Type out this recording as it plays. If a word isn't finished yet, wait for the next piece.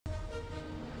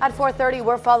At 4:30,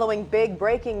 we're following big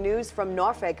breaking news from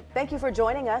Norfolk. Thank you for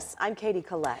joining us. I'm Katie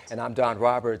Collette. And I'm Don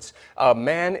Roberts. A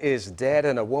man is dead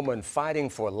and a woman fighting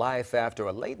for life after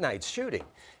a late night shooting.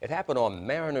 It happened on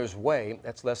Mariners Way.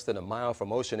 That's less than a mile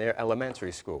from Ocean Air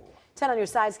Elementary School. 10 on your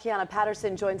side's Kiana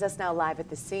Patterson joins us now live at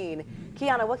the scene.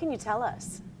 Kiana, what can you tell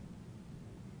us?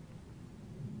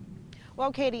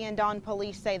 Well, Katie and Don,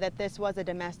 police say that this was a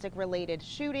domestic-related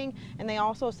shooting, and they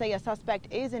also say a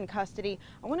suspect is in custody.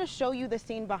 I want to show you the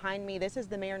scene behind me. This is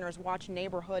the Mariners Watch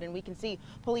neighborhood, and we can see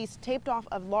police taped off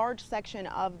a large section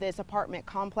of this apartment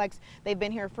complex. They've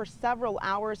been here for several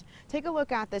hours. Take a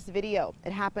look at this video.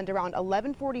 It happened around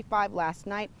 11:45 last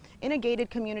night in a gated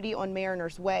community on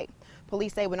Mariners Way.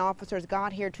 Police say when officers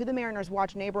got here to the Mariners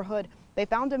Watch neighborhood, they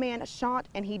found a man shot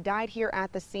and he died here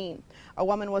at the scene. A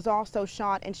woman was also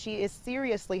shot and she is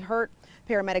seriously hurt.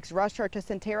 Paramedics rushed her to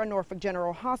Centera Norfolk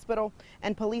General Hospital,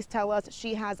 and police tell us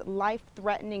she has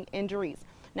life-threatening injuries.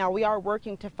 Now, we are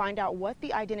working to find out what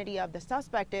the identity of the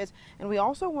suspect is, and we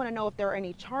also want to know if there are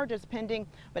any charges pending.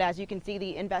 But as you can see,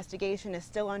 the investigation is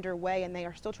still underway and they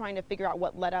are still trying to figure out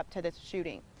what led up to this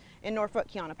shooting. In Norfolk,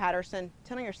 Kiana Patterson,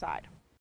 10 on your side.